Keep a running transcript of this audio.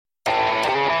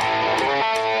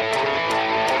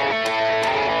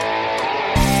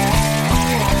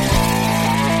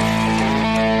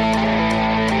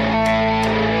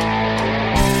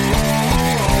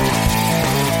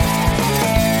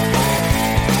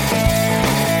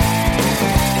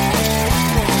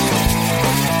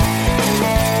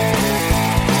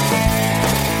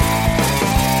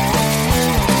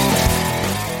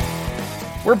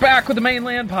Back with the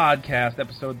Mainland Podcast,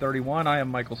 episode 31. I am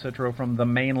Michael Citro from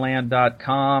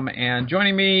themainland.com, and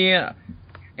joining me,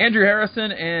 Andrew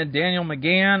Harrison and Daniel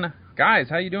McGann. Guys,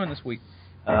 how you doing this week?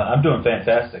 I'm doing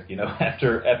fantastic. You know,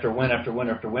 after win after win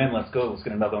after win, let's go. Let's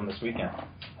get another one this weekend.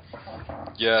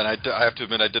 Yeah, and I have to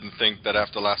admit, I didn't think that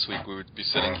after last week we would be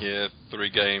sitting here 3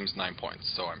 games, 9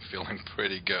 points. So I'm feeling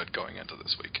pretty good going into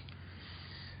this week.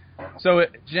 So,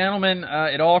 gentlemen,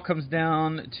 it all comes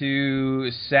down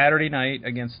to Saturday night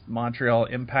against Montreal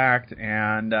Impact,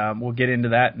 and we'll get into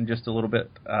that in just a little bit.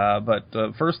 But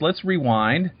first, let's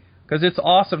rewind, because it's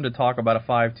awesome to talk about a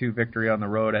 5-2 victory on the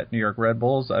road at New York Red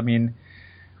Bulls. I mean,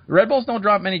 the Red Bulls don't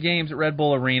drop many games at Red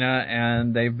Bull Arena,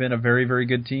 and they've been a very, very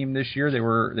good team this year.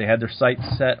 They had their sights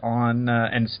set on,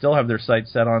 and still have their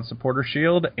sights set on Supporter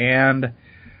Shield, and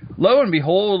lo and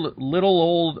behold, little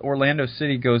old Orlando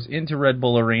City goes into Red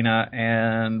Bull Arena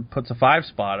and puts a 5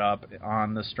 spot up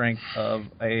on the strength of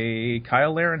a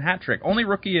Kyle Larin hat trick. Only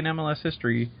rookie in MLS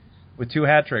history with 2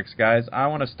 hat tricks, guys. I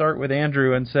want to start with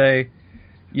Andrew and say,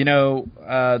 you know,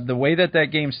 the way that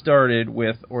game started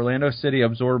with Orlando City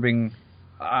absorbing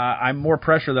more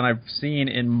pressure than I've seen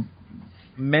in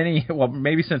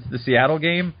maybe since the Seattle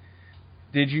game.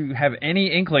 Did you have any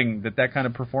inkling that kind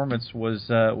of performance was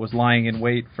lying in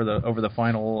wait for over the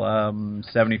final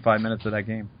 75 minutes of that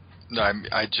game?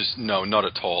 No, not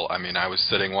at all. I mean, I was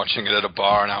sitting watching it at a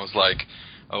bar, and I was like,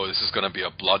 oh, this is going to be a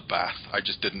bloodbath. I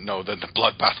just didn't know that the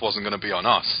bloodbath wasn't going to be on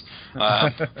us.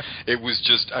 It was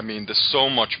just, I mean, there's so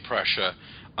much pressure,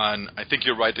 and I think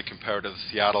you're right to compare it to the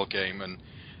Seattle game, and,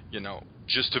 you know,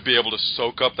 just to be able to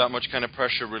soak up that much kind of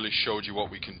pressure really showed you what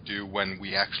we can do when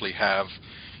we actually have,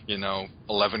 you know,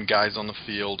 11 guys on the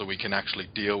field, or we can actually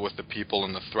deal with the people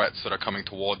and the threats that are coming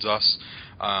towards us.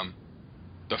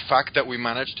 The fact that we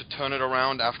managed to turn it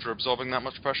around after absorbing that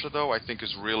much pressure, though, I think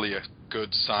is really a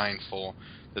good sign for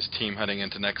this team heading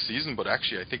into next season. But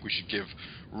actually, I think we should give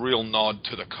real nod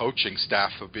to the coaching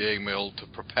staff for being able to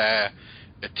prepare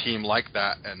a team like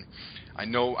that. And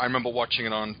I remember watching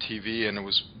it on TV, and it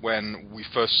was when we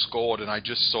first scored, and I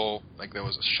just saw, like, there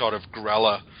was a shot of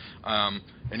Grella,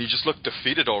 and he just looked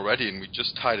defeated already, and we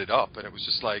just tied it up, and it was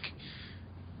just like,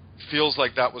 feels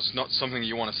like that was not something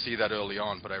you want to see that early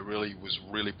on, but I was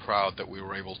really proud that we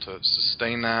were able to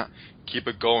sustain that, keep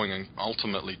it going, and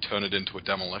ultimately turn it into a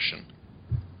demolition.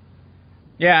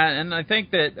 Yeah, and I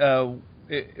think that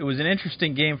it was an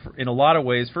interesting game in a lot of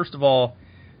ways. First of all,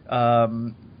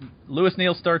 Lewis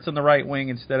Neal starts on the right wing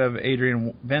instead of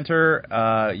Adrian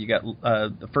Venter. You got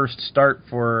the first start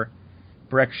for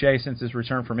Brek Shea since his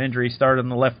return from injury, started on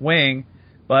the left wing.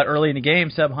 But early in the game,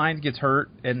 Seb Hines gets hurt,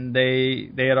 and they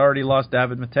had already lost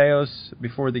David Mateos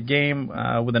before the game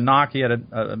with a knock. He had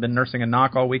been nursing a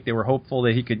knock all week. They were hopeful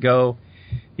that he could go.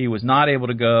 He was not able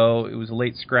to go. It was a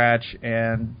late scratch,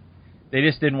 and they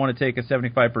just didn't want to take a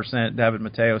 75% David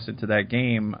Mateos into that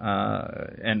game,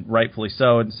 and rightfully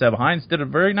so. And Seb Hines did a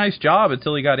very nice job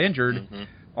until he got injured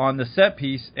on the set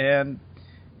piece. And,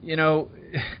 you know,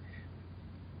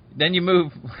 then you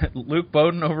move Luke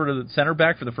Bowden over to the center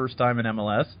back for the first time in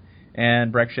MLS,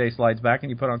 and Brek Shea slides back, and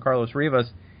you put on Carlos Rivas.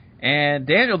 And,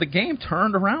 Daniel, the game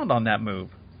turned around on that move.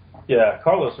 Yeah,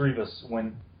 Carlos Rivas,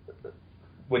 when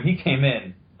he came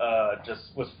in,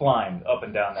 just was flying up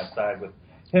and down that side with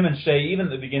him and Shea. Even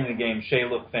at the beginning of the game, Shea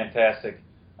looked fantastic.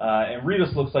 And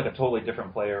Rivas looks like a totally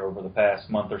different player over the past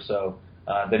month or so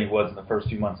than he was in the first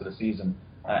few months of the season.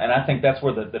 And I think that's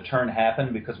where the turn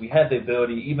happened, because we had the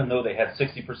ability, even though they had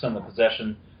 60% of the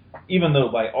possession, even though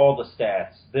by all the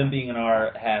stats, them being in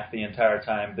our half the entire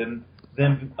time,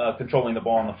 them controlling the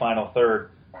ball in the final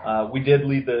third, we did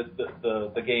lead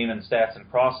the game in stats and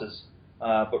crosses.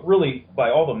 But really, by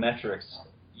all the metrics,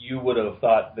 you would have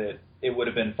thought that it would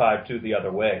have been 5-2 the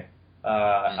other way.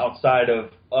 Outside of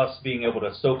us being able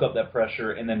to soak up that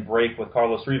pressure and then break with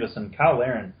Carlos Rivas and Kyle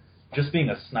Larin just being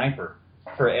a sniper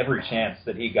for every chance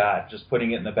that he got, just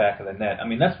putting it in the back of the net. I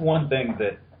mean, that's one thing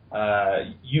that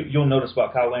you'll notice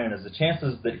about Kyle Larin is the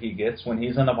chances that he gets when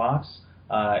he's in the box,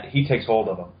 he takes hold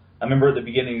of them. I remember at the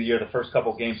beginning of the year, the first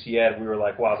couple of games he had, we were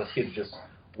like, wow, this kid's just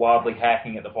wildly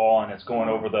hacking at the ball, and it's going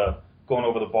over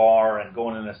the bar and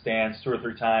going in the stands 2 or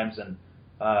 3 times. And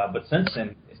but since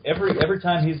then, every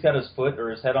time he's got his foot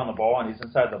or his head on the ball and he's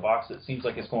inside the box, it seems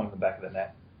like it's going in the back of the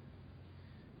net.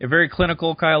 A very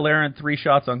clinical Kyle Larin, 3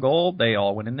 shots on goal. They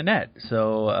all went in the net.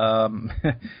 So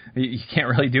you can't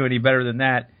really do any better than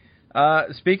that.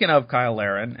 Speaking of Kyle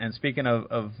Larin, and speaking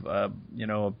of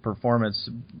a performance,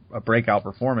 a breakout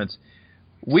performance,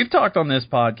 we've talked on this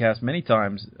podcast many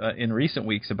times in recent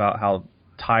weeks about how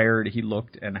tired he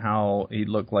looked and how he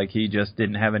looked like he just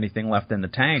didn't have anything left in the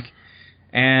tank.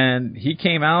 And he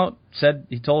came out,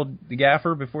 he told the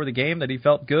gaffer before the game that he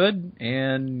felt good,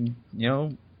 and,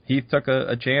 Heath took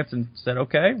a chance and said,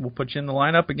 okay, we'll put you in the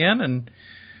lineup again, and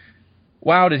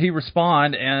wow, did he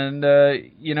respond. And,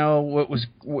 what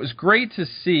was great to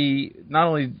see, not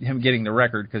only him getting the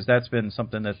record, because that's been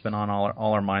something that's been on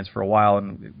all our minds for a while,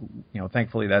 and,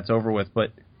 thankfully that's over with,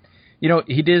 but,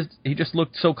 he just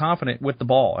looked so confident with the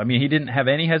ball. I mean, he didn't have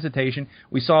any hesitation.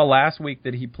 We saw last week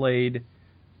that he played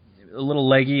a little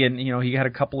leggy, and he had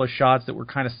a couple of shots that were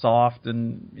kind of soft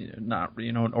and not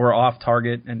or off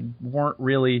target and weren't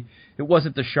really. It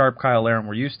wasn't the sharp Kyle Aaron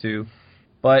we're used to.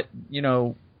 But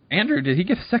Andrew, did he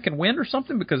get a second wind or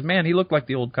something? Because man, he looked like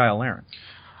the old Kyle Aaron.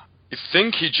 I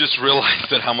think he just realized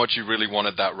that how much he really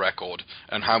wanted that record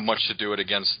and how much to do it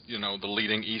against the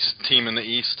leading East team in the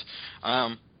East.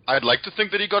 I'd like to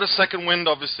think that he got a second wind.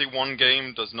 Obviously, one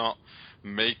game does not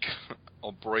make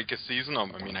or break a season.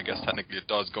 I mean, I guess technically it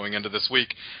does going into this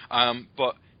week.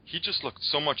 But he just looked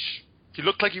he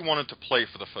looked like he wanted to play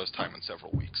for the first time in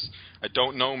several weeks. I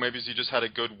don't know, maybe he just had a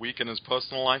good week in his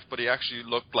personal life, but he actually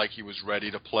looked like he was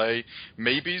ready to play.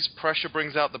 Maybe his pressure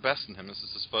brings out the best in him. This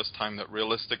is his first time that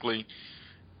realistically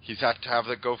he's had to have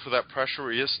that go for that pressure.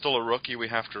 He is still a rookie, we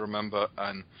have to remember,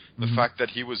 and the fact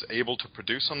that he was able to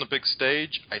produce on the big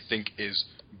stage, I think, is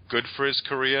good for his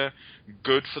career,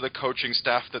 good for the coaching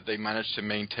staff that they managed to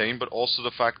maintain, but also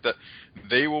the fact that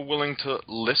they were willing to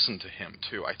listen to him,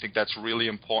 too. I think that's really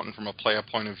important from a player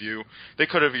point of view. They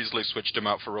could have easily switched him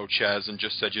out for Roches and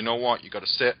just said, you know what, you got to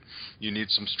sit, you need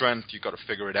some strength, you got to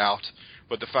figure it out.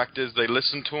 But the fact is, they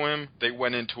listened to him, they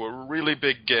went into a really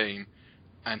big game,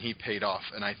 and he paid off.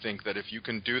 And I think that if you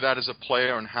can do that as a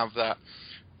player and have that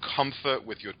comfort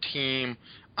with your team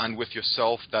and with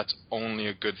yourself, that's only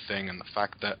a good thing. And the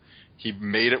fact that he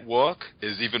made it work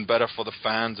is even better for the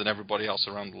fans and everybody else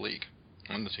around the league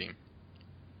and the team.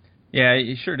 Yeah,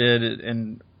 he sure did.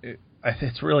 And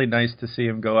it's really nice to see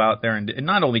him go out there and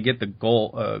not only get the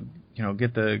goal,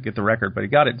 get the record, but he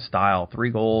got it in style.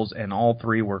 3 goals, and all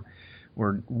 3 were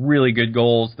really good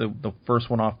goals. The first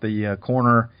one off the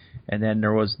corner, and then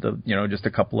there was just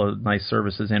a couple of nice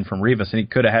services in from Rivas, and he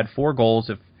could have had 4 goals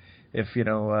if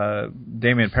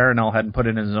Damian Paranel hadn't put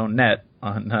it in his own net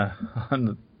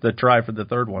on the try for the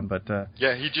third one. But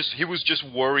yeah, he was just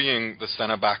worrying the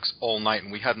center backs all night,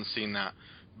 and we hadn't seen that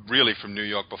really from New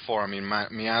York before. I mean,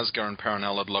 Miazga and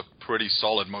Paranel had looked pretty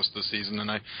solid most of the season,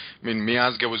 and I mean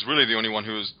Miazga was really the only one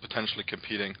who was potentially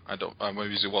competing.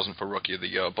 Maybe he wasn't for Rookie of the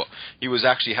Year, but he was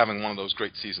actually having one of those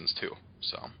great seasons too.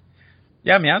 So.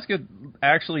 Yeah, Miazga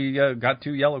actually got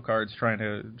 2 yellow cards trying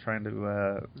to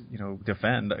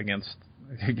defend against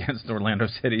Orlando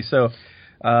City. So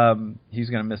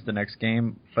he's going to miss the next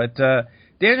game. But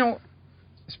Daniel,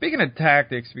 speaking of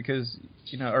tactics,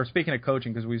 or speaking of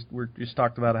coaching, because we just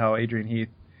talked about how Adrian Heath,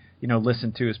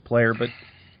 listened to his player, but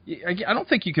I don't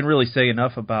think you can really say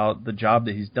enough about the job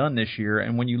that he's done this year.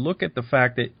 And when you look at the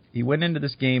fact that he went into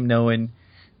this game knowing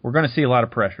we're going to see a lot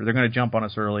of pressure, they're going to jump on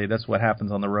us early. That's what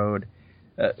happens on the road.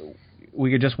 We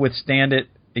could just withstand it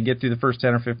and get through the first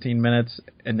 10 or 15 minutes,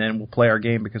 and then we'll play our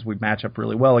game because we match up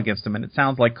really well against them. And it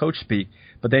sounds like coach speak,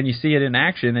 but then you see it in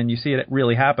action and you see it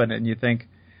really happen, and you think,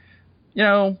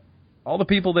 all the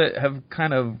people that have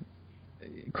kind of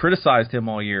criticized him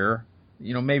all year,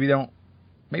 maybe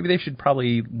they should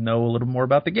probably know a little more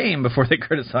about the game before they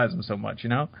criticize him so much,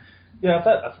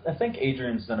 Yeah, I think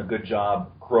Adrian's done a good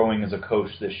job growing as a coach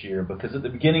this year, because at the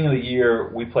beginning of the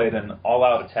year, we played an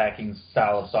all-out attacking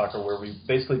style of soccer where we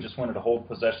basically just wanted to hold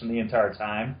possession the entire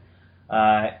time.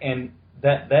 And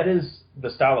that is the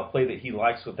style of play that he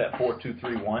likes with that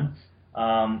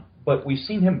 4-2-3-1. But we've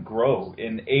seen him grow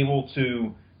and able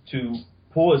to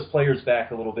pull his players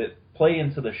back a little bit, play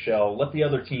into the shell, let the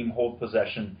other team hold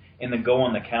possession, and then go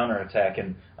on the counterattack.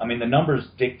 And, I mean, the numbers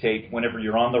dictate whenever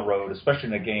you're on the road, especially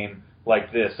in a game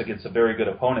like this against a very good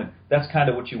opponent, that's kind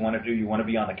of what you want to do. You want to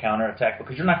be on the counterattack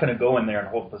because you're not going to go in there and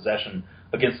hold possession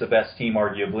against the best team,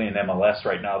 arguably, in MLS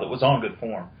right now that was on good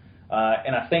form.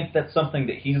 And I think that's something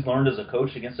that he's learned as a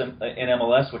coach against in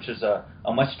MLS, which is a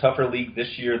much tougher league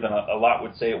this year than a lot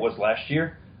would say it was last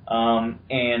year.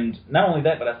 And not only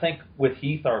that, but I think with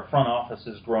Heath, our front office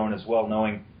has grown as well,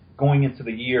 knowing going into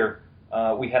the year,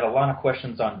 we had a lot of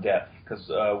questions on depth because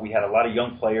we had a lot of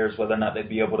young players, whether or not they'd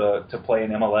be able to play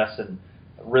in MLS, and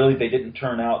really they didn't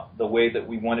turn out the way that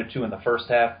we wanted to in the first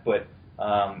half. But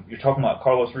you're talking about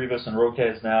Carlos Rivas and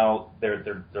Roques now.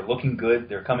 They're looking good.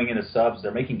 They're coming in as subs.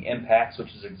 They're making impacts, which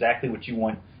is exactly what you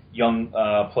want young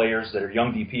players that are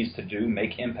young DPs to do,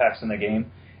 make impacts in the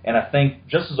game. And I think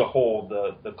just as a whole,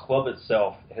 the club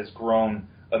itself has grown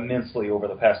immensely over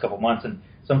the past couple months. And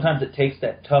sometimes it takes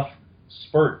that tough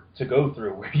spurt to go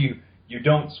through where you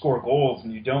don't score goals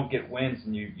and you don't get wins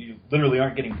and you literally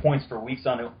aren't getting points for weeks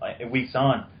on,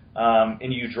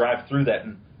 and you drive through that.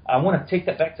 And I want to take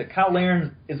that back to Kyle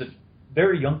Larin is a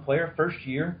very young player, first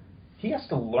year. He has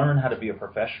to learn how to be a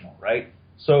professional, right?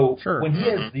 So when he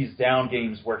has these down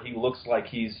games where he looks like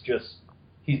he's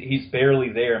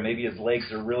barely there, maybe his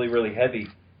legs are really, really heavy,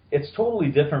 it's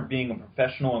totally different being a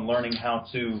professional and learning how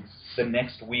to, the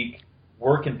next week,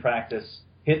 work in practice,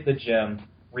 hit the gym,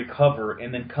 recover,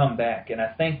 and then come back. And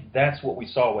I think that's what we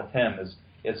saw with him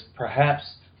is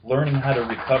perhaps learning how to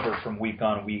recover from week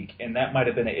on week. And that might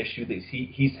have been an issue that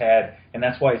he's had, and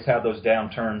that's why he's had those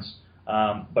downturns.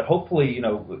 But hopefully,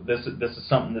 this is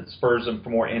something that spurs him for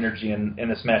more energy in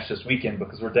this match this weekend,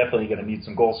 because we're definitely going to need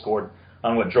some goals scored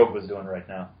on what Drogba's doing right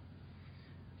now.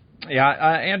 Yeah,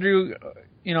 Andrew,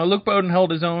 Luke Bowden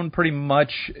held his own pretty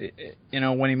much,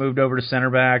 when he moved over to center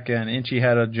back, and Inchy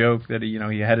had a joke that,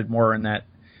 he headed more in that,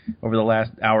 over the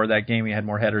last hour of that game, he had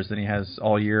more headers than he has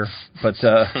all year. But,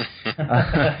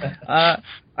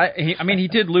 he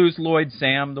did lose Lloyd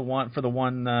Sam,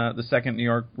 the second New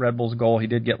York Red Bulls goal. He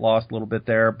did get lost a little bit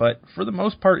there, but for the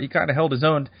most part, he kind of held his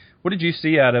own. What did you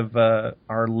see out of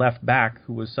our left back,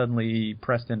 who was suddenly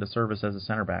pressed into service as a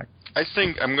center back? I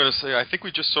think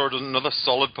we just saw another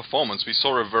solid performance. We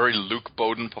saw a very Luke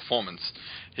Bowden performance.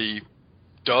 He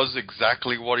does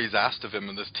exactly what he's asked of him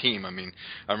in this team.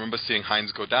 I remember seeing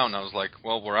Hines go down, and I was like,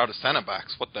 well, we're out of center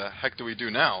backs. What the heck do we do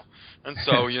now? And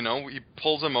so, he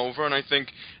pulls him over, and I think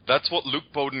that's what Luke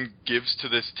Bowden gives to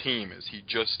this team, is he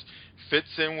just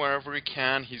fits in wherever he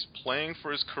can. He's playing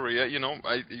for his career. You don't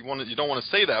want to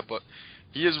say that, but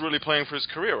he is really playing for his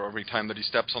career every time that he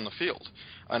steps on the field.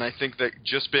 And I think that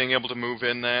just being able to move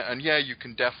in there, and yeah, you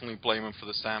can definitely blame him for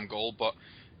the Sam goal, but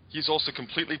he's also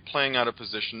completely playing out of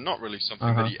position, not really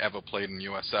something that he ever played in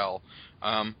USL.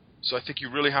 So I think you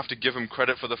really have to give him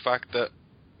credit for the fact that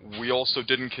we also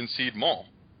didn't concede more.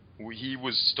 He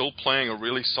was still playing a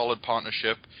really solid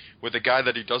partnership with a guy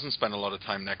that he doesn't spend a lot of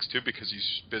time next to because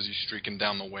he's busy streaking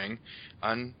down the wing,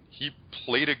 and he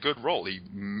played a good role.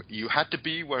 You had to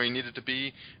be where he needed to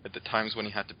be at the times when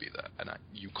he had to be there, and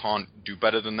you can't do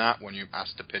better than that when you're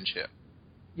asked to pinch hit.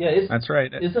 Yeah, that's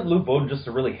right. Isn't Luke Bowden just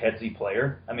a really headsy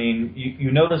player?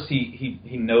 You notice he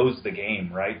knows the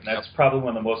game, right? And that's probably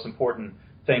one of the most important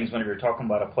things whenever you're talking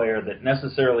about a player that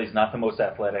necessarily is not the most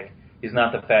athletic. He's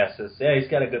not the fastest. Yeah, he's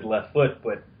got a good left foot,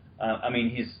 but,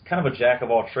 he's kind of a jack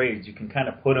of all trades. You can kind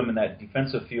of put him in that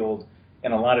defensive field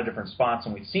in a lot of different spots,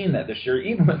 and we've seen that this year,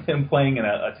 even with him playing in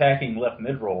an attacking left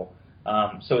mid role.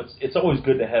 So it's always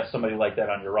good to have somebody like that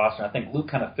on your roster. And I think Luke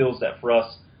kind of fills that for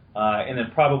us. And then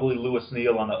probably Lewis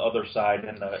Neal on the other side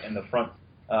in the front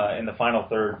in the final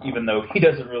third. Even though he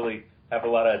doesn't really have a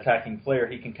lot of attacking flair,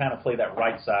 he can kind of play that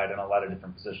right side in a lot of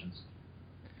different positions.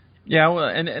 Yeah, well,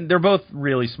 and they're both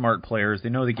really smart players. They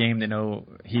know the game. They know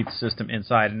Heath's system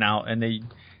inside and out, and they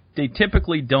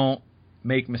typically don't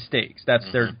make mistakes.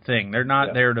 That's their thing. They're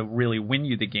not there to really win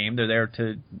you the game. They're there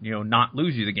to not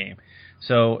lose you the game.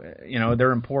 So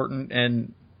they're important,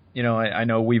 and I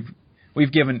know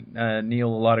we've given Neil a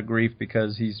lot of grief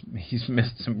because he's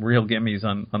missed some real gimmies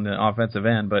on the offensive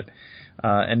end, but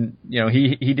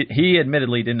he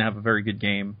admittedly didn't have a very good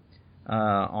game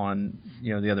on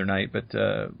the other night. But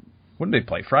when did they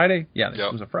play? Friday? Yeah,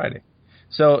 it was a Friday.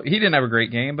 So he didn't have a great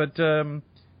game, but and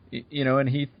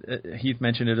Heath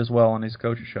mentioned it as well on his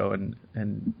coach's show, and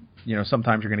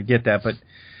sometimes you're going to get that, but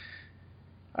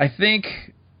I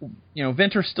think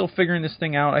Vinter's still figuring this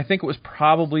thing out. I think it was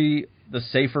probably the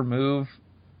safer move,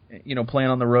 playing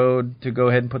on the road, to go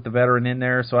ahead and put the veteran in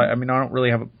there. So I don't really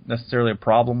have necessarily a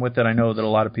problem with it. I know that a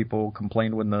lot of people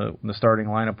complained when the starting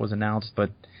lineup was announced,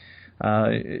 but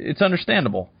it's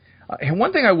understandable. And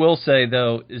one thing I will say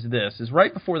though is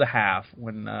right before the half,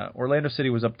 when Orlando City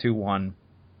was up 2-1,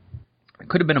 it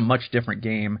could have been a much different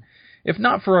game if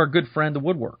not for our good friend the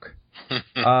Woodwork.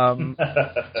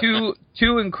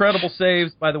 Two incredible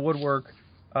saves by the Woodwork.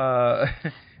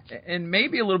 And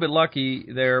maybe a little bit lucky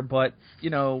there, but, who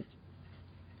knows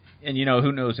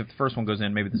if the first one goes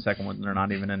in, maybe the second one, they're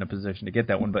not even in a position to get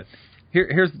that one. But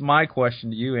here's my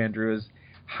question to you, Andrew, is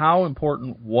how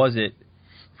important was it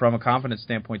from a confidence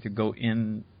standpoint to go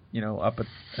in, up at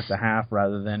the half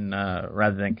rather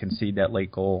than concede that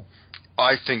late goal?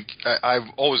 I think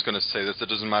I'm always going to say this. It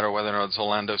doesn't matter whether or not it's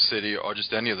Orlando City or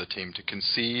just any other team. To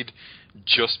concede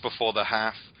just before the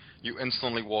half, you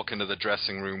instantly walk into the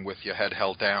dressing room with your head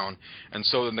held down. And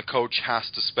so then the coach has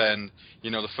to spend,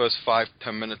 the first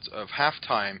 5-10 minutes of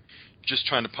halftime just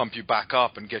trying to pump you back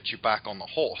up and get you back on the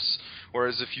horse.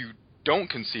 Whereas if you don't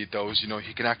concede those,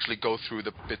 he can actually go through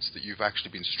the bits that you've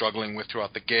actually been struggling with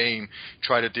throughout the game,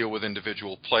 try to deal with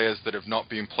individual players that have not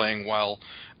been playing well.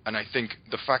 And I think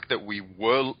the fact that we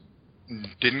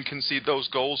didn't concede those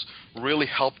goals really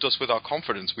helped us with our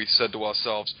confidence. We said to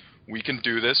ourselves, we can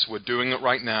do this. We're doing it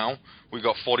right now. We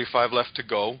got 45 left to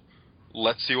go.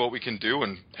 Let's see what we can do.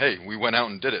 And hey, we went out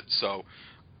and did it. So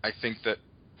I think that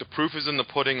the proof is in the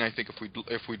pudding. I think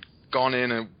if we'd gone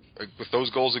in and if those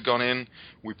goals had gone in,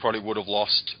 we probably would have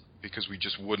lost because we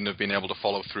just wouldn't have been able to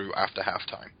follow through after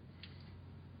halftime.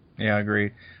 Yeah, I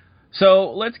agree.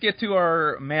 So let's get to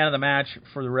our man of the match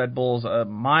for the Red Bulls.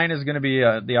 Mine is going to be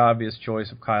the obvious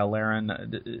choice of Kyle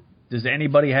Larin. Does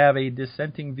anybody have a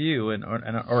dissenting view or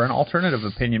an alternative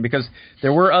opinion? Because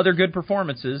there were other good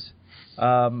performances,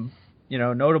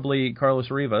 notably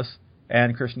Carlos Rivas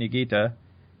and Christian Higuita,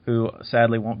 who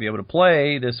sadly won't be able to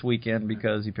play this weekend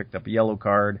because he picked up a yellow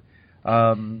card.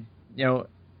 What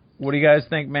do you guys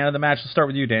think, man of the match? Let's start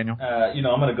with you, Daniel. I'm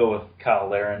going to go with Kyle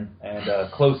Larin,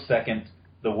 and close second,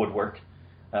 the woodwork,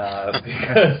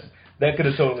 because that could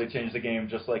have totally changed the game,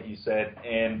 just like you said.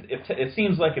 And it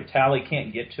seems like if Tally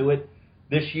can't get to it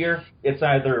this year, it's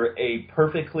either a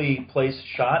perfectly placed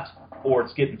shot or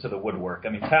it's getting to the woodwork. I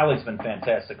mean, Tally's been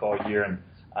fantastic all year, and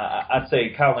I'd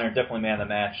say Kyle Larin definitely man of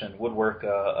the match, and woodwork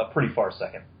a pretty far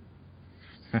second.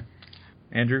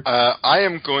 Andrew? I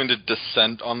am going to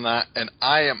dissent on that, and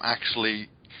I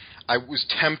was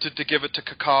tempted to give it to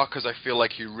Kaká because I feel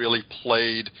like he really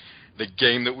played the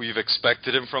game that we've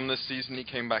expected him from this season. He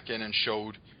came back in and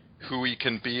showed who he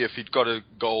can be. If he'd got a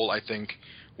goal, I think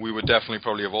we would definitely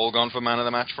probably have all gone for man of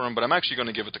the match for him, but I'm actually going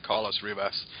to give it to Carlos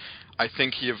Rivas. I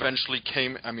think he eventually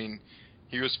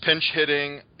he was pinch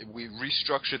hitting. We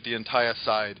restructured the entire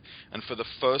side, and for the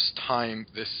first time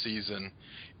this season,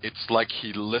 it's like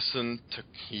he listened to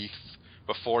Heath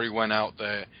before he went out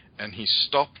there, and he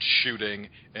stopped shooting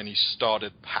and he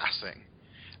started passing.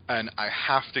 And I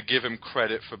have to give him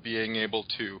credit for being able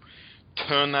to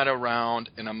turn that around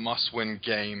in a must-win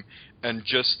game, and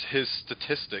just his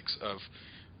statistics of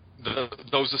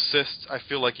those assists. I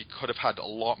feel like he could have had a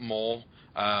lot more.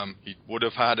 He would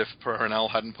have had if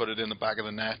Pernell hadn't put it in the back of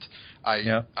the net.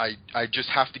 I just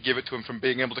have to give it to him from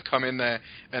being able to come in there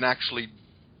and actually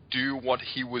do what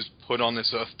he was put on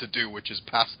this earth to do, which is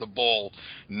pass the ball,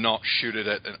 not shoot it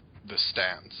at the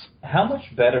stands. How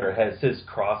much better has his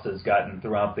crosses gotten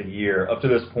throughout the year up to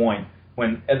this point?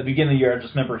 When at the beginning of the year, I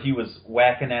just remember he was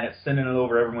whacking at it, sending it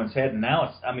over everyone's head, and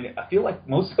now I feel like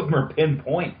most of them are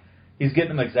pinpoint. He's getting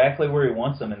them exactly where he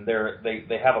wants them, and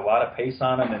they have a lot of pace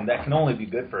on them, and that can only be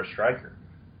good for a striker.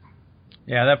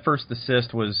 Yeah, that first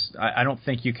assist was. I don't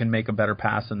think you can make a better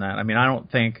pass than that. I mean, I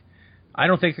don't think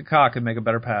Kaká could make a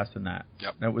better pass than that.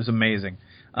 Yep. That was amazing.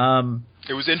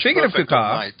 It was speaking of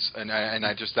Kaká, and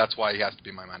I just that's why he has to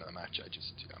be my man of the match.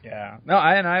 Yeah. No,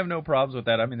 I have no problems with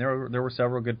that. I mean, there were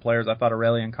several good players. I thought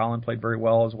Aurelia and Colin played very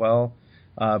well as well.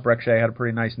 Breck Shea had a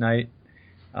pretty nice night.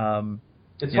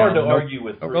 It's hard to argue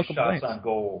with 3 shots on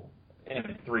goal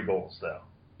and 3 goals, though.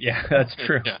 Yeah, that's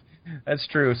true. Yeah. That's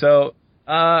true. So,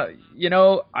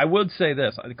 I would say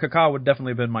this. Kaká would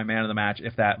definitely have been my man of the match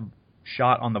if that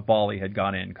shot on the volley had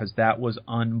gone in, because that was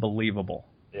unbelievable.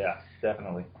 Yeah,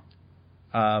 definitely.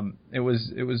 It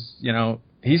was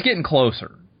he's getting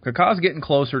closer. Kaká's getting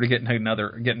closer to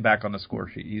getting back on the score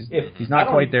sheet. He's not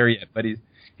quite there yet, but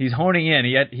he's honing in.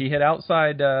 He hit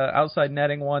outside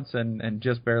netting once and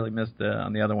just barely missed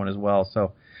on the other one as well.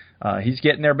 So he's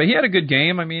getting there, but he had a good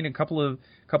game. I mean, a couple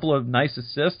of nice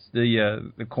assists.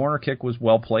 The corner kick was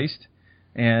well placed,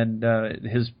 and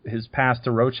his pass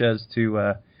to Roches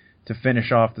to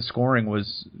finish off the scoring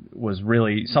was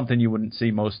really something you wouldn't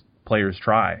see most players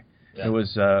try. Yeah. It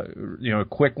was a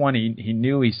quick one. He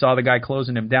knew, he saw the guy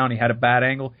closing him down. He had a bad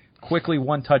angle. Quickly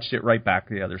one-touched it right back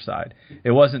to the other side.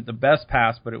 It wasn't the best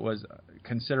pass, but it was,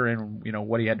 considering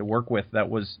what he had to work with, it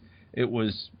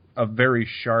was a very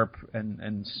sharp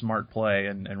and smart play,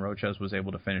 and Roches was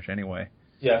able to finish anyway.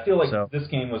 Yeah, I feel like this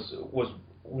game was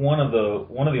one of the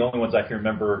only ones I can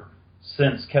remember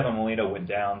since Kevin Molino went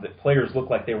down that players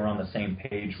looked like they were on the same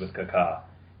page with Kaká.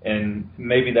 And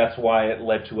maybe that's why it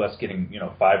led to us getting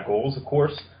 5 goals, of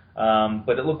course.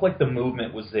 But it looked like the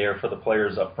movement was there for the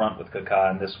players up front with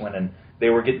Kaká in this one, and they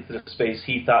were getting to the space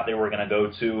he thought they were going to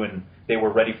go to, and they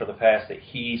were ready for the pass that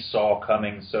he saw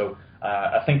coming. So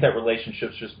I think that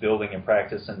relationship's just building in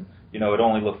practice, and it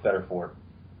only looked better for it.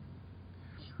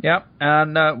 Yeah,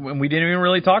 and we didn't even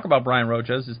really talk about Brian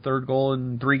Roches, his 3rd goal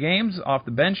in 3 games off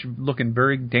the bench, looking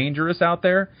very dangerous out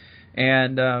there.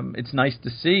 And it's nice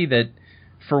to see that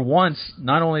for once,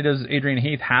 not only does Adrian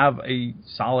Heath have a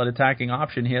solid attacking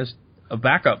option, he has a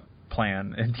backup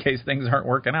plan in case things aren't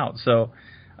working out. So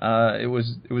it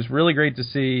was really great to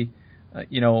see,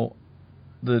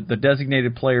 the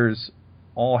designated players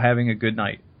all having a good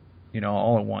night,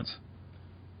 all at once.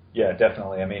 Yeah,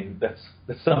 definitely. I mean, that's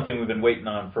something we've been waiting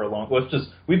on for a long. Well,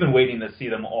 we've been waiting to see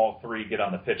them all three get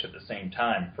on the pitch at the same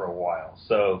time for a while.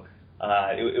 So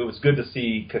it was good to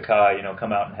see Kaká,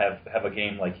 come out and have a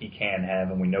game like he can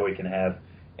have, and we know he can have,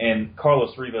 and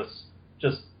Carlos Rivas,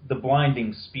 just the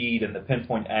blinding speed and the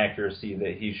pinpoint accuracy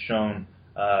that he's shown.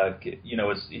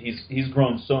 He's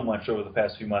grown so much over the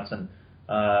past few months, and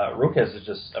Roques is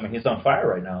just, he's on fire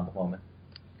right now at the moment.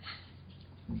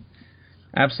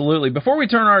 Absolutely. Before we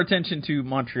turn our attention to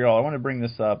Montreal, I want to bring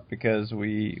this up because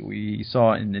we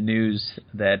saw in the news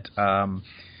that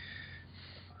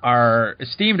our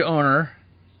esteemed owner,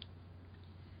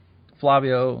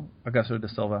 Flavio Augusto da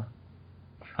Silva,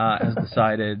 has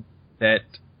decided that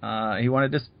he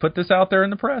wanted to put this out there in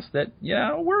the press that,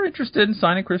 we're interested in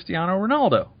signing Cristiano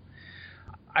Ronaldo.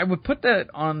 I would put that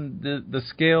on the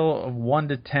scale of 1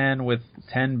 to 10, with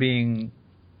 10 being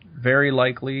very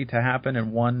likely to happen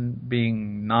and 1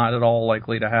 being not at all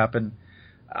likely to happen.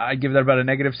 I'd give that about a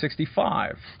negative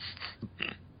 65.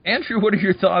 Andrew, what are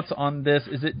your thoughts on this?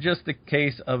 Is it just the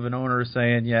case of an owner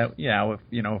saying,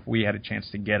 if we had a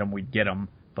chance to get him, we'd get him,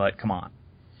 but come on?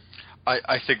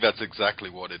 I think that's exactly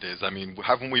what it is.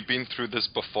 Haven't we been through this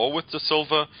before with Da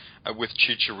Silva, with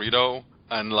Chicharito,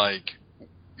 and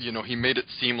he made it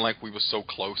seem like we were so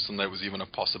close and there was even a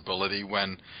possibility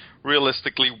when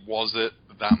realistically, was it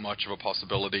that much of a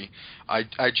possibility? I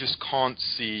just can't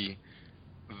see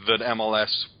that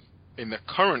MLS in the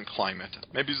current climate,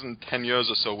 maybe in 10 years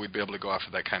or so we'd be able to go after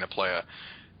that kind of player,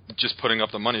 just putting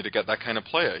up the money to get that kind of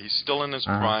player. He's still in his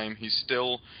prime. He's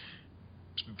still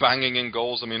banging in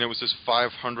goals. It was his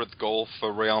 500th goal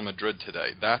for Real Madrid today.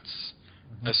 That's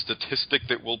a statistic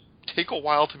that will take a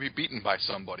while to be beaten by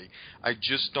somebody. I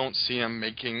just don't see him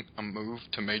making a move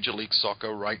to Major League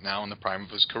Soccer right now in the prime of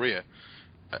his career.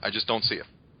 I just don't see it.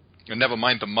 And never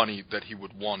mind the money that he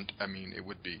would want. It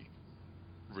would be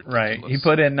ridiculous. Right. He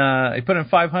put in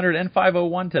 500 and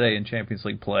 501 today in Champions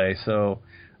League play. So,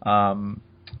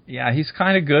 he's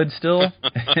kind of good still,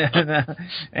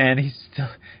 and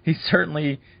he's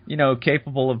certainly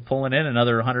capable of pulling in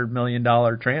another $100 million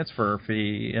transfer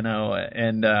fee.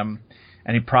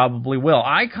 And he probably will.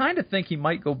 I kind of think he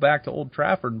might go back to Old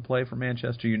Trafford and play for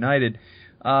Manchester United.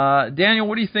 Daniel,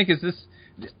 what do you think? Is this?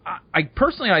 I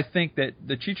personally think that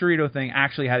the Chicharito thing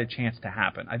actually had a chance to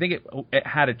happen. I think it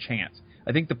had a chance.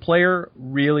 I think the player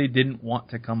really didn't want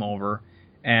to come over,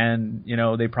 and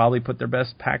they probably put their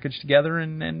best package together,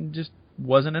 and just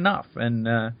wasn't enough,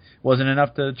 and wasn't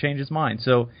enough to change his mind.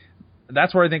 So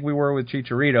that's where I think we were with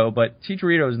Chicharito, but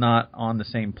Chicharito is not on the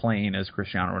same plane as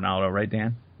Cristiano Ronaldo, right,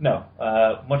 Dan? No,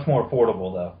 much more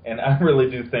affordable, though. And I really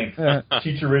do think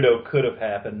Chicharito could have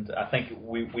happened. I think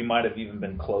we might have even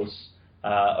been close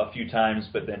a few times,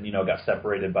 but then, got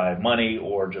separated by money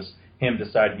or just him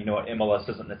deciding, MLS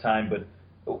isn't the time. But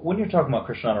when you're talking about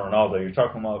Cristiano Ronaldo, you're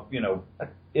talking about,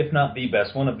 if not the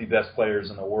best, one of the best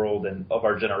players in the world and of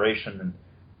our generation. And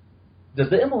does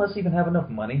the MLS even have enough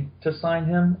money to sign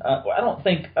him? I don't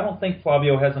think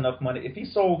Flavio has enough money. If he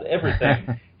sold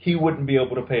everything, he wouldn't be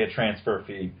able to pay a transfer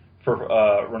fee for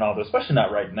Ronaldo, especially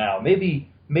not right now. Maybe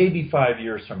 5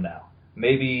 years from now.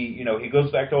 Maybe, he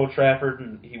goes back to Old Trafford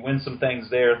and he wins some things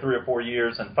there 3 or 4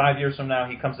 years, and 5 years from now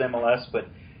he comes to MLS. But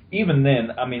even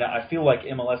then, I feel like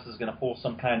MLS is going to pull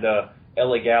some kind of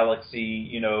LA Galaxy,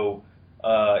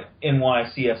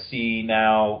 NYCFC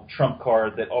now trump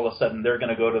card that all of a sudden they're going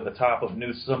to go to the top of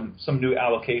some new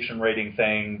allocation rating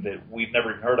thing that we've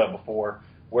never even heard of before,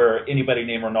 where anybody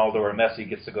named Ronaldo or Messi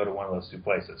gets to go to one of those two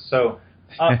places. So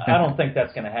I don't think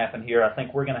that's going to happen here. I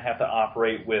think we're going to have to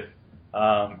operate with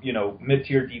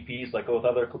mid-tier DPs like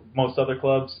most other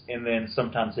clubs, and then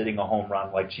sometimes hitting a home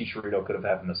run like Chicharito could have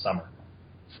happened this summer.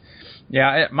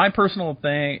 Yeah, my personal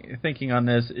thinking on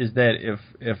this is that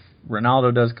if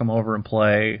Ronaldo does come over and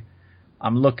play,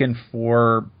 I'm looking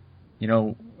for,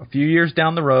 a few years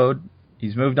down the road,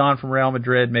 he's moved on from Real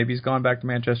Madrid, maybe he's gone back to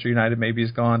Manchester United, maybe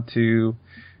he's gone to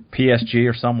PSG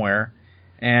or somewhere,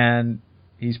 and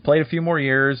he's played a few more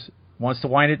years, wants to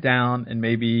wind it down, and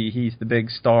maybe he's the big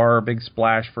star, big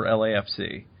splash for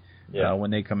LAFC when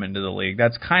they come into the league.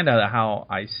 That's kind of how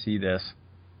I see this.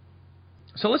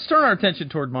 So let's turn our attention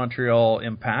toward Montreal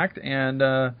Impact, and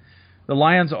the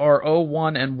Lions are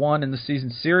 0-1-1 in the season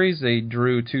series. They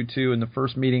drew 2-2 in the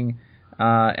first meeting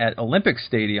at Olympic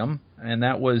Stadium, and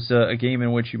that was a game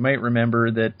in which you might remember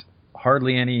that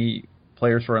hardly any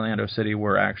players for Orlando City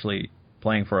were actually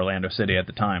playing for Orlando City at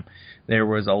the time. There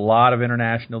was a lot of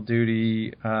international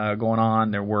duty going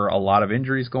on. There were a lot of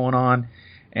injuries going on.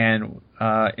 And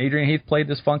Adrian Heath played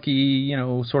this funky,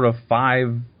 sort of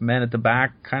 5 men at the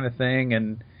back kind of thing,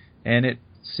 and it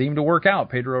seemed to work out.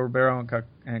 Pedro Ribeiro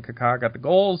and Kaká got the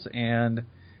goals, and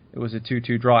it was a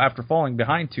 2-2 draw after falling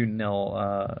behind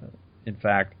 2-0, in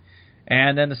fact.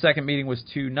 And then the second meeting was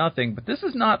 2-0. But this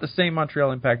is not the same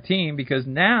Montreal Impact team, because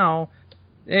now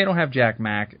they don't have Jack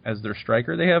Mack as their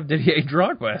striker. They have Didier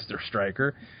Drogba as their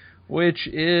striker, which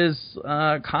is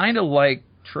kind of like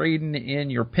trading in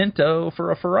your Pinto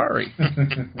for a Ferrari.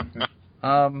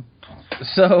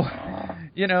 So,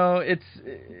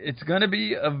 it's going to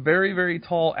be a very, very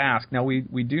tall ask. Now,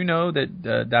 we do know that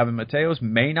David Mateos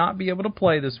may not be able to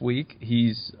play this week.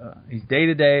 He's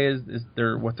day-to-day is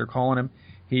what they're calling him.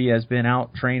 He has been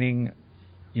out training,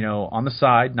 on the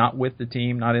side, not with the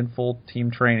team, not in full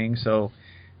team training. So,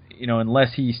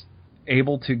 unless he's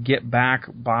able to get back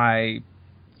by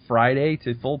Friday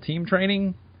to full team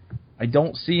training, I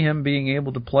don't see him being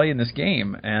able to play in this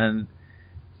game. And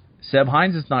Seb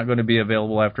Hines is not going to be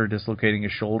available after dislocating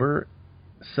his shoulder.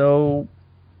 So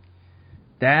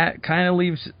that kind of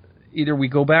leaves either we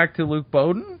go back to Luke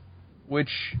Bowden, which,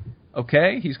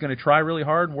 okay, he's going to try really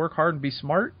hard and work hard and be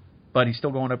smart, but he's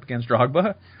still going up against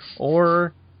Drogba,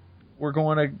 or we're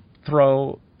going to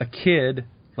throw a kid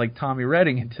like Tommy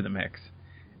Redding into the mix.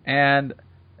 And,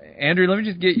 Andrew, let me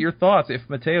just get your thoughts. If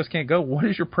Mateos can't go, what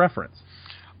is your preference?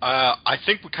 I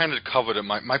think we kind of covered it.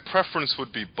 My preference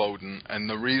would be Bowden, and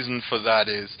the reason for that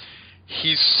is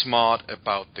he's smart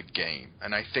about the game.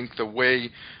 And I think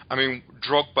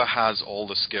Drogba has all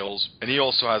the skills, and he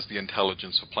also has the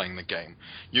intelligence for playing the game.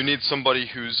 You need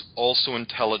somebody who's also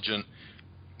intelligent,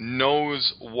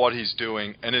 knows what he's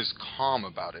doing, and is calm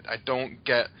about it. I don't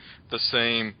get the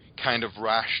same kind of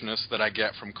rashness that I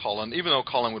get from Colin, even though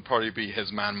Colin would probably be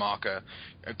his man marker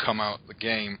and come out the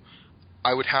game.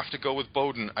 I would have to go with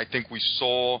Bowden. I think we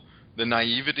saw the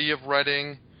naivety of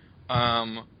Redding,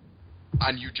 and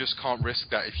you just can't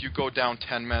risk that. If you go down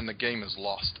 10 men, the game is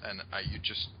lost, and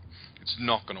it's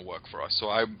not going to work for us. So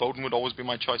Bowden would always be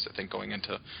my choice, I think, going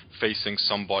into facing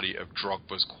somebody of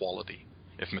Drogba's quality,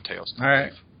 if Mateos can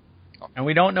leave. And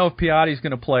we don't know if Piatti's going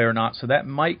to play or not, so that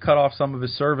might cut off some of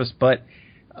his service, but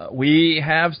we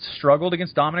have struggled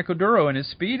against Dominic Oduro and his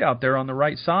speed out there on the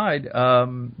right side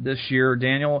this year.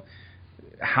 Daniel,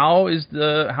 how's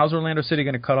Orlando City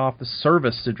going to cut off the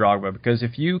service to Drogba? Because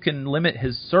if you can limit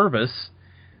his service,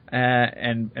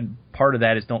 and part of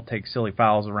that is don't take silly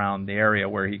fouls around the area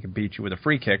where he can beat you with a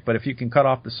free kick, but if you can cut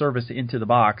off the service into the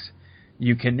box,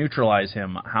 you can neutralize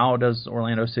him. How does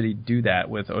Orlando City do that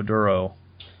with Oduro?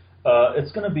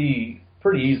 It's going to be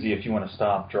pretty easy if you want to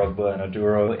stop Drogba and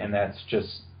Oduro, and that's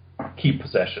just keep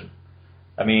possession.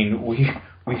 I mean, we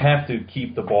have to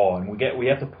keep the ball, and we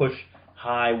have to push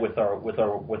high with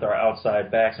our outside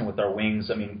backs and with our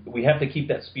wings. I mean, we have to keep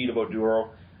that speed of Oduro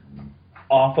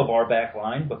off of our back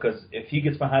line, because if he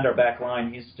gets behind our back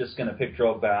line, he's just going to pick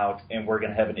Drogba out, and we're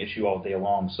going to have an issue all day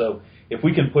long. So if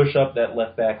we can push up that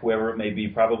left back, whoever it may be,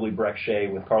 probably Breck Shea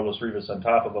with Carlos Rivas on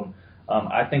top of him,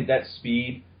 I think that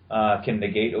speed can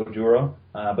negate Oduro.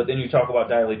 But then you talk about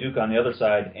Diley Duke on the other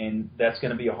side, and that's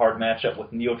going to be a hard matchup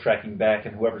with Neil tracking back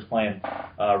and whoever's playing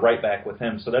right back with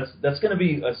him. So that's going to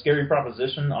be a scary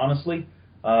proposition, honestly.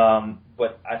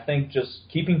 But I think just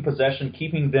keeping possession,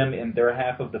 keeping them in their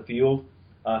half of the field,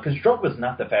 because Drogba's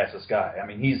not the fastest guy. I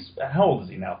mean, how old is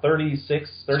he now? 36,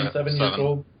 37 years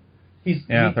old?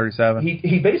 37.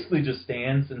 He basically just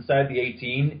stands inside the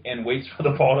 18 and waits for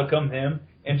the ball to come to him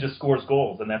and just scores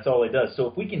goals, and that's all he does. So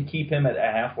if we can keep him at a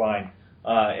half line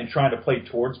and trying to play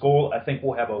towards goal, I think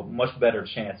we'll have a much better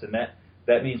chance. And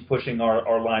that means pushing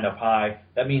our line up high.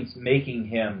 That means making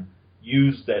him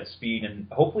use that speed, and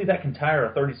hopefully that can tire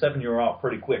a 37-year-old out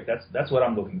pretty quick. That's what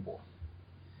I'm looking for.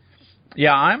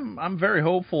 Yeah, I'm very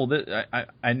hopeful that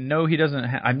I know he doesn't.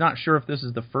 I'm not sure if this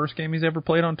is the first game he's ever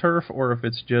played on turf or if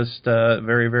it's just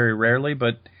very, very rarely.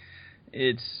 But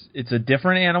it's a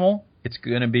different animal. It's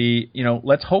going to be,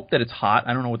 let's hope that it's hot.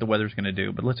 I don't know what the weather's going to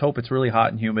do, but let's hope it's really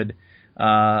hot and humid.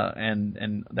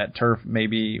 And that turf,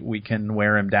 maybe we can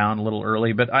wear him down a little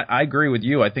early. But I agree with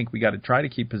you. I think we got to try to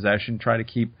keep possession, try to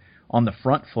keep on the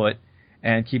front foot,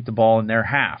 and keep the ball in their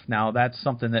half. Now that's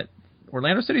something that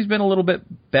Orlando City's been a little bit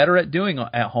better at doing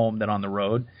at home than on the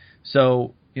road.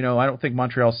 So, I don't think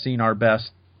Montreal's seen our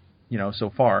best,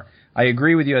 so far. I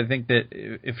agree with you. I think that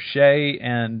if Shea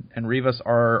and Rivas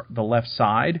are the left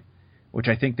side, which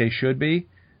I think they should be,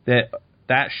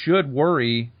 that should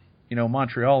worry,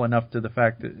 Montreal enough to the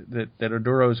fact that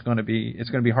Oduro is going to be, it's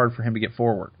going to be hard for him to get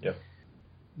forward. Yep.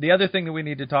 the other thing that we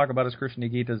need to talk about is Christian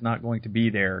Higuita is not going to be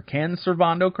there. Can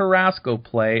Servando Carrasco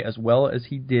play as well as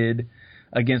he did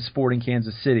against Sporting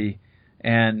Kansas City,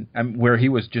 and where he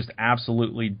was just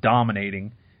absolutely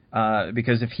dominating?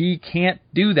 Because if he can't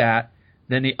do that,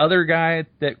 then the other guy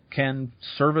that can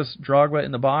service Drogba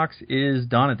in the box is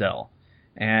Donadell,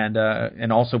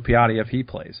 and also Piatti if he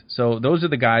plays. So those are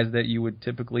the guys that you would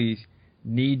typically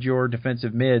need your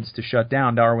defensive mids to shut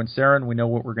down. Darwin Sarin, we know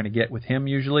what we're going to get with him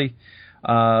usually.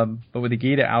 But with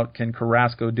Higuita out, can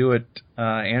Carrasco do it?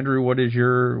 Andrew, what is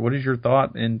your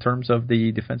thought in terms of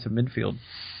the defensive midfield?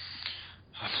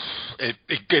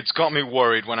 It's got me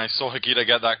worried when I saw Higuita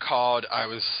get that card. I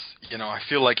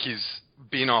feel like he's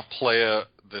been our player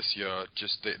this year,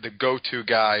 just the go-to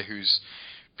guy who's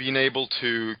been able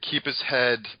to keep his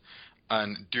head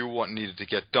and do what needed to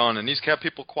get done, and he's kept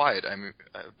people quiet.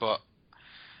 But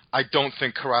I don't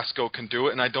think Carrasco can do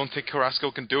it, and I don't think Carrasco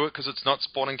can do it because it's not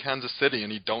Sporting Kansas City,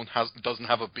 and he doesn't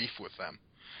have a beef with them.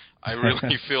 I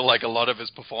really feel like a lot of his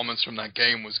performance from that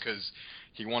game was because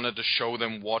he wanted to show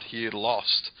them what he had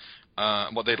lost,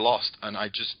 what they'd lost, and I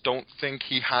just don't think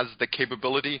he has the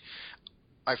capability.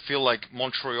 I feel like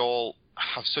Montreal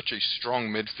have such a strong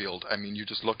midfield. I mean, you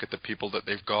just look at the people that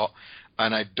they've got,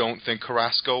 and I don't think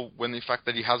Carrasco, when the fact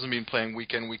that he hasn't been playing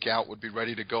week in, week out, would be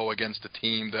ready to go against a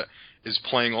team that is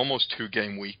playing almost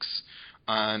 2-game weeks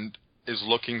and is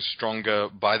looking stronger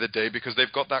by the day because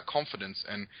they've got that confidence,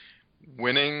 and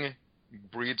winning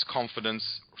breeds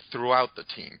confidence throughout the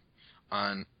team,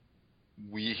 and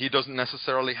he doesn't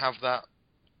necessarily have that.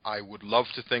 I would love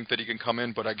to think that he can come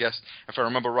in, but I guess, if I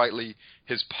remember rightly,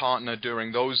 his partner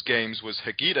during those games was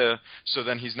Higuita, so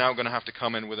then he's now going to have to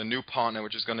come in with a new partner,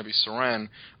 which is going to be Saran,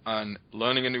 and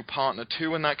learning a new partner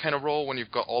too in that kind of role when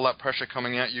you've got all that pressure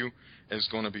coming at you is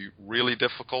going to be really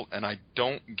difficult, and I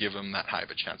don't give him that high of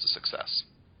a chance of success.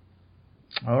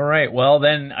 All right, well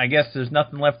then I guess there's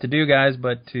nothing left to do, guys,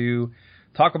 but to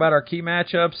talk about our key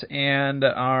matchups and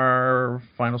our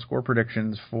final score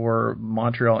predictions for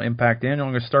Montreal Impact. Daniel,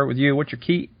 I'm going to start with you. What's your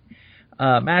key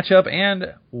matchup,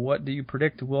 and what do you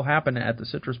predict will happen at the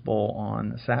Citrus Bowl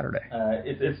on Saturday?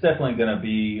 It's definitely going to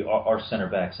be our center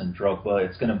backs and Drogba.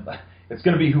 It's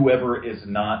going to be whoever is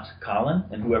not Colin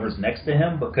and whoever's next to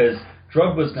him, because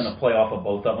Drogba's going to play off of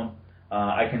both of them.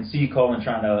 I can see Colin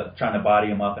trying to body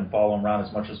him up and follow him around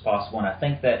as much as possible, and I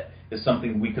think that is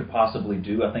something we could possibly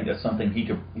do. I think that's something he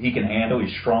can handle.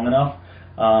 He's strong enough.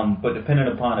 But depending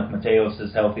upon if Mateos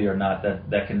is healthy or not,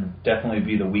 that can definitely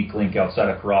be the weak link outside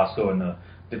of Carrasco in the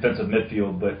defensive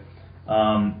midfield. But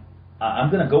I'm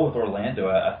going to go with Orlando.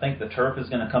 I think the turf is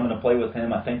going to come into play with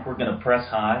him. I think we're going to press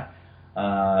high.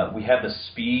 We have the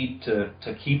speed to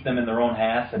keep them in their own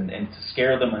half and to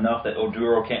scare them enough that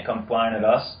Oduro can't come flying at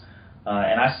us.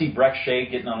 And I see Breck Shea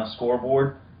getting on the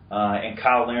scoreboard. And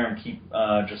Kyle Larin keep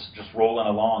just rolling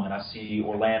along, and I see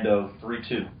Orlando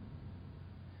 3-2.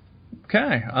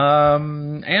 Okay.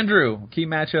 Andrew, key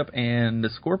matchup and the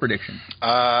score prediction.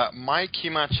 My key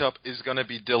matchup is going to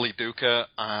be Dilly Duca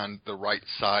on the right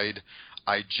side.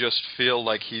 I just feel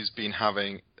like he's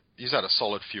had a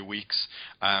solid few weeks.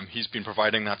 He's been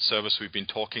providing that service we've been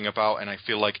talking about, and I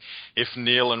feel like if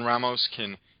Neil and Ramos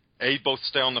can, both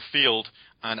stay on the field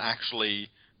and actually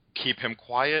keep him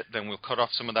quiet, then we'll cut off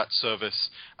some of that service,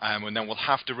 and then we'll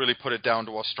have to really put it down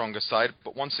to our stronger side.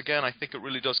 But once again, I think it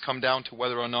really does come down to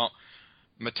whether or not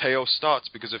Mateo starts,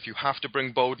 because if you have to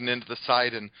bring Bowden into the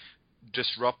side and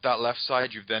disrupt that left side,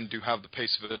 you then do have the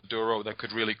pace of Oduro that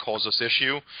could really cause us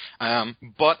issue.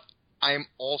 But I'm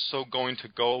also going to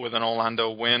go with an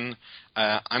Orlando win.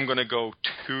 I'm going to go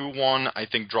 2-1. I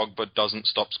think Drogba doesn't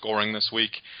stop scoring this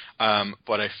week,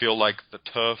 but I feel like the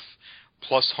turf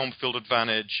plus home field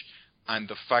advantage and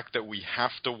the fact that we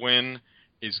have to win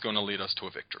is going to lead us to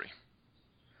a victory.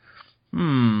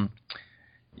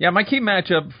 Yeah, my key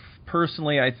matchup,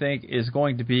 personally, I think, is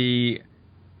going to be,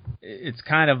 it's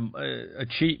kind of a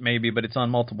cheat maybe, but it's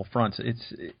on multiple fronts.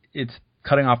 It's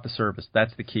cutting off the service.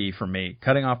 That's the key for me.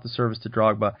 Cutting off the service to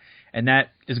Drogba, and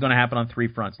that is going to happen on 3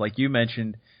 fronts. Like you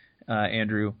mentioned,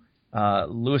 Andrew,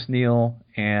 Luis Neal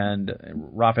and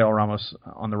Rafael Ramos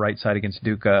on the right side against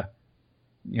Duca,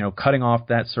 cutting off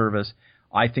that service.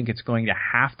 I think it's going to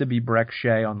have to be Breck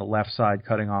Shea on the left side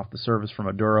cutting off the service from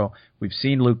Oduro. We've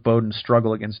seen Luke Bowden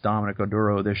struggle against Dominic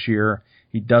Oduro this year.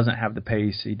 He doesn't have the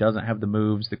pace. He doesn't have the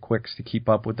moves, the quicks to keep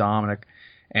up with Dominic,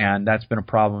 and that's been a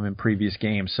problem in previous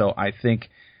games. So I think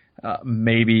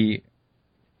maybe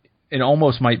it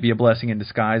almost might be a blessing in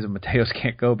disguise if Mateos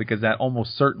can't go, because that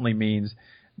almost certainly means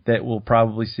that we'll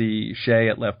probably see Shea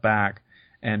at left back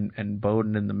and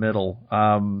Bowden in the middle.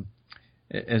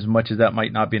 As much as that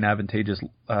might not be an advantageous,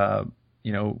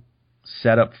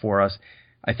 setup for us,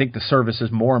 I think the service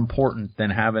is more important than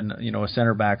having, a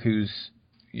center back who's,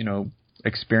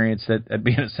 experienced at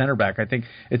being a center back. I think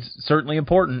it's certainly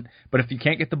important, but if you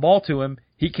can't get the ball to him,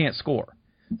 he can't score.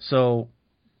 So,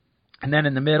 and then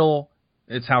in the middle,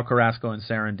 it's how Carrasco and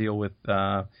Sarin deal with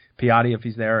Piatti if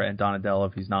he's there and Donadella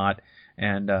if he's not.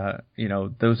 And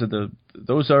those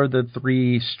are the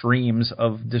three streams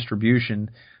of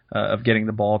distribution of getting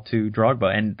the ball to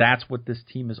Drogba, and that's what this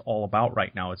team is all about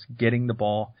right now. It's getting the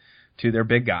ball to their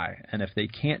big guy, and if they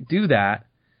can't do that,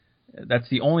 that's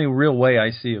the only real way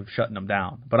I see of shutting them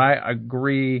down. But I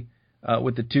agree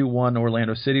with the 2-1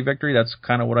 Orlando City victory. That's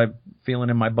kind of what I'm feeling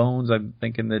in my bones. I'm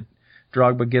thinking that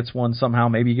Drogba gets one somehow.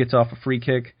 Maybe he gets off a free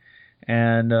kick,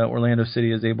 and Orlando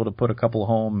City is able to put a couple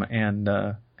home and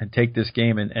take this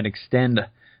game and extend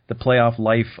the playoff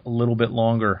life a little bit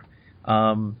longer.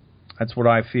 That's what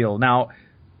I feel. Now,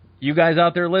 you guys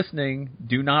out there listening,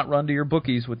 do not run to your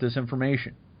bookies with this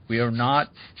information. We are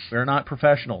not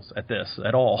professionals at this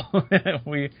at all.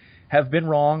 We have been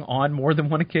wrong on more than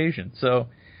one occasion. So,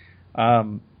 we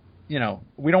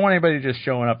don't want anybody just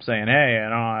showing up saying, "Hey,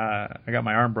 I got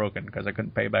my arm broken because I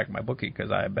couldn't pay back my bookie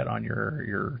because I bet on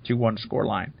your 2-1 score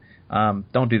line."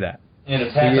 Don't do that. And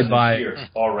it's happened this year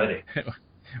already.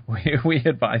 we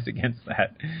advise against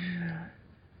that.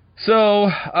 So,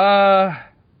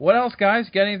 what else, guys?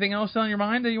 Got anything else on your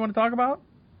mind that you want to talk about?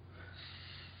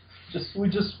 We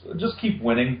just keep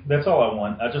winning. That's all I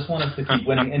want. I just want us to keep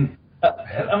winning. And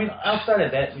outside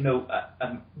of that,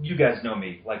 you guys know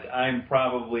me. Like, I'm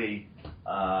probably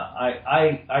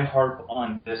I harp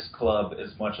on this club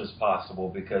as much as possible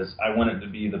because I want it to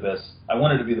be the best. I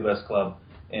want it to be the best club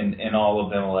in all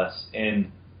of MLS.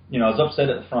 And I was upset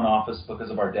at the front office because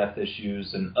of our depth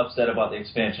issues and upset about the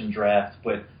expansion draft.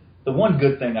 But the one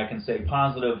good thing I can say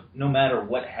positive, no matter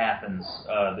what happens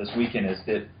this weekend, is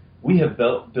that we have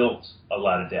built a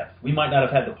lot of depth. We might not have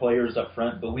had the players up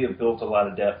front, but we have built a lot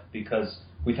of depth because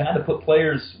we've had to put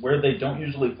players where they don't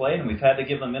usually play, and we've had to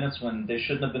give them minutes when they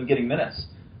shouldn't have been getting minutes.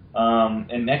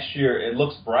 And next year, it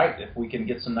looks bright if we can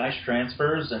get some nice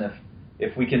transfers, and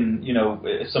if we can,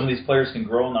 if some of these players can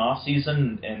grow in the off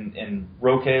season, and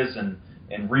Roquez and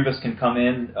Rivas can come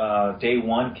in day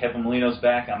one, Kevin Molino's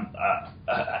back.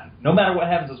 No matter what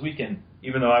happens this weekend,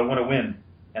 even though I want to win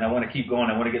and I want to keep going,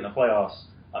 I want to get in the playoffs.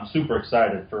 I'm super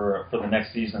excited for the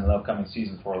next season and the upcoming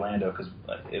season for Orlando because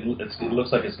it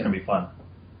looks like it's going to be fun.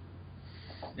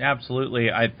 Absolutely.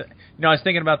 I was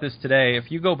thinking about this today. If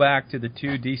you go back to the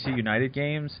 2 DC United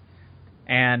games,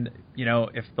 and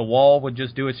if the wall would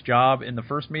just do its job in the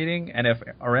first meeting, and if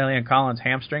Aurelian Collins'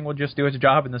 hamstring would just do its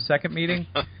job in the second meeting,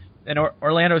 then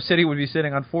Orlando City would be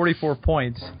sitting on 44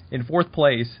 points in fourth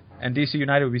place, and DC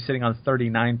United would be sitting on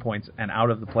 39 points and out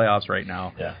of the playoffs right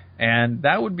now. Yeah. And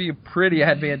that would be pretty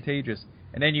advantageous.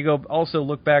 And then you go also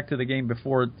look back to the game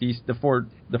before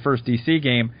the first DC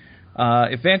game.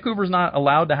 If Vancouver's not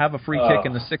allowed to have a free kick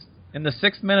in the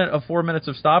sixth minute of 4 minutes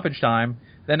of stoppage time,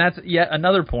 then that's yet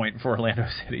another point for Orlando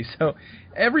City. So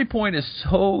every point is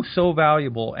so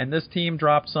valuable. And this team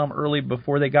dropped some early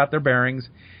before they got their bearings.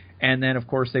 And then, of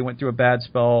course, they went through a bad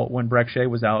spell when Breck Shea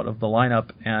was out of the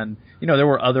lineup, and there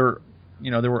were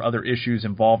other issues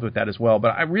involved with that as well. But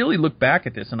I really look back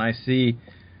at this and I see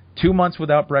 2 months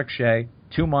without Breck Shea,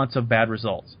 2 months of bad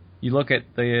results. You look at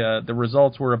the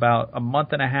results were about a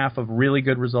month and a half of really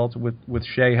good results with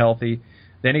Shea healthy.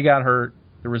 Then he got hurt.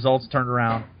 The results turned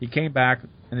around. He came back,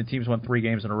 and the teams won 3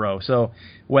 games in a row. So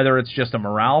whether it's just a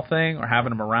morale thing or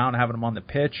having him around, having him on the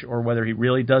pitch, or whether he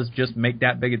really does just make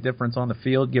that big a difference on the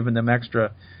field, giving them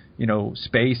extra,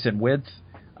 space and width,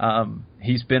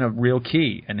 he's been a real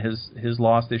key. And his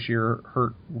loss this year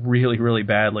hurt really, really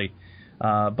badly.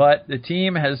 But the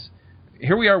team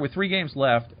here we are with 3 games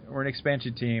left. We're an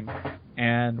expansion team,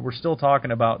 and we're still talking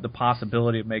about the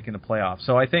possibility of making the playoffs.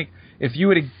 So I think if you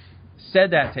would have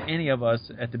said that to any of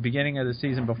us at the beginning of the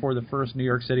season before the first New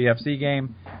York City FC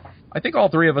game, I think all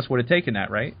 3 of us would have taken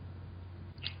that, right?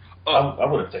 I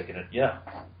would have taken it, yeah.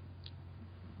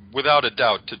 Without a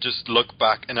doubt, to just look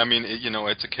back, and I mean,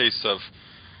 it's a case of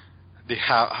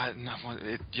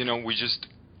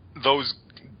those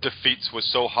defeats were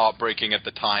so heartbreaking at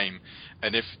the time,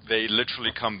 and if they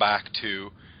literally come back to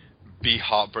be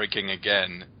heartbreaking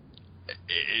again,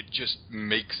 it just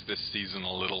makes this season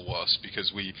a little worse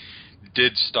because we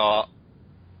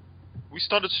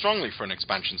started strongly for an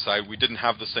expansion side. We didn't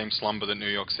have the same slumber that New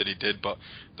York City did, but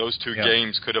those 2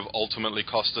 games could have ultimately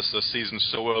cost us the season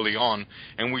so early on,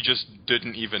 and we just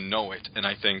didn't even know it. And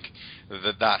I think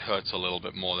that hurts a little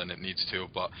bit more than it needs to.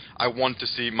 But I want to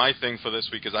see, my thing for this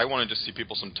week is I wanted to see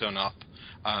people turn up.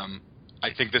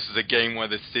 I think this is a game where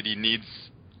the city needs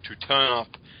to turn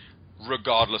up,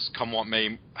 regardless, come what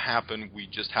may happen, we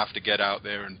just have to get out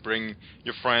there and bring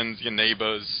your friends, your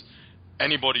neighbors,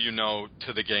 anybody you know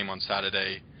to the game on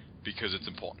Saturday because it's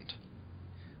important.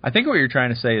 I think what you're trying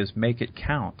to say is make it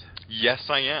count. Yes,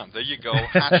 I am. There you go.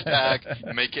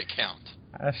 Hashtag make it count.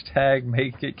 Hashtag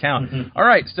make it count. All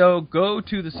right, so go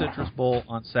to the Citrus Bowl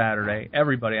on Saturday.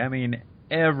 Everybody. I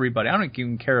don't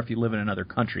even care if you live in another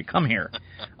country. Come here.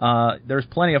 There's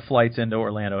plenty of flights into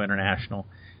Orlando International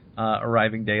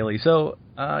arriving daily. So,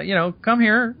 come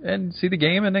here and see the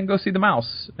game and then go see the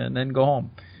mouse and then go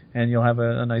home. And you'll have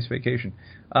a nice vacation.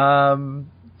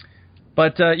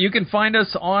 But you can find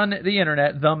us on the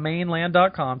internet,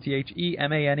 themainland.com,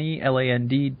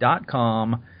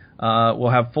 themaneland.com. We'll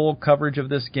have full coverage of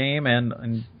this game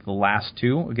and the last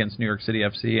two against New York City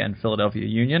FC and Philadelphia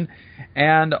Union.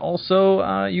 And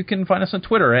also, you can find us on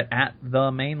Twitter at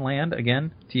the Mainland.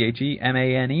 Again,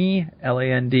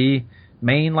 TheManeland,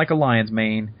 Maine like a lion's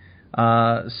mane.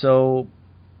 So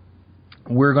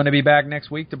we're going to be back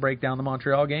next week to break down the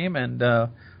Montreal game and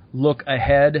look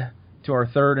ahead to our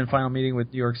third and final meeting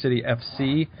with New York City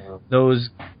FC. Those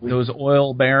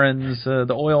oil barons,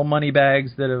 the oil money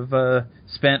bags that have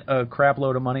spent a crap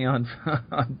load of money on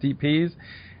on DPs,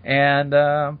 and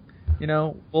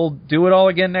we'll do it all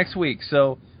again next week.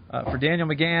 So for Daniel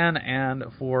McGann and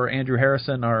for Andrew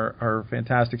Harrison, our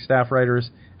fantastic staff writers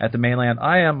at the Mainland,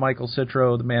 I am Michael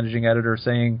Citro, the managing editor,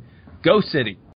 saying, "Go City."